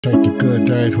Take the good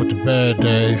days with the bad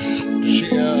days.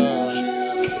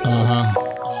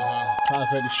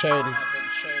 Pretty shady.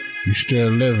 You still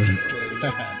living.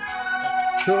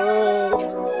 True.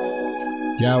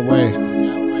 Yahweh.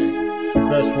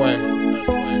 Best way.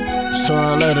 Sooner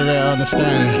or later they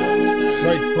understand.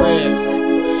 Break bread.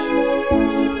 You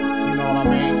know what I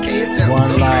mean?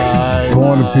 One life.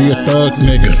 Wanna be a thug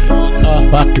nigga.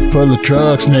 Pocket full of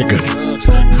drugs nigga.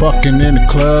 Fucking in the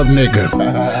club nigga.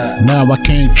 Now I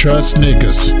can't trust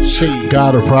niggas.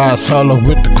 Gotta ride solo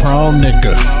with the chrome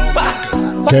nigga.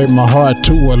 Gave my heart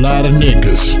to a lot of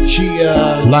niggas.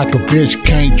 Like a bitch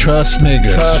can't trust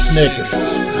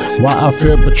niggas. Why I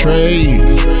feel betrayed?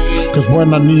 Cause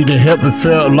when I needed help it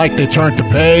felt like they turned the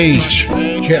page.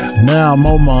 Now I'm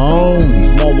on my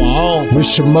own.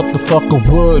 Wish a motherfucker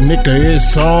would, nigga,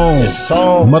 it's on.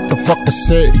 Motherfucker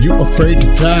said you afraid to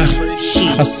die.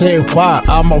 I said why?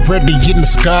 I'm already in the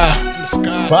sky.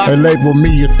 They label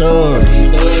me a thug,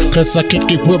 cause I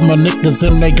kick it with my niggas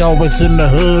and they always in the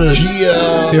hood.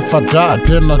 If I die,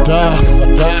 then I die.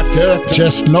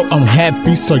 Just know I'm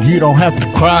happy so you don't have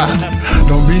to cry.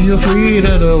 Don't be afraid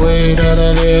of the way that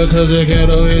I live, cause the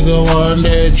ghetto is the one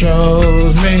that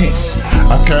chose me.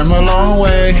 I came a long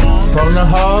way from the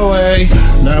hallway.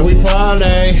 Now we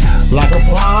parlay like a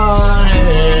party.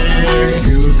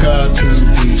 You got to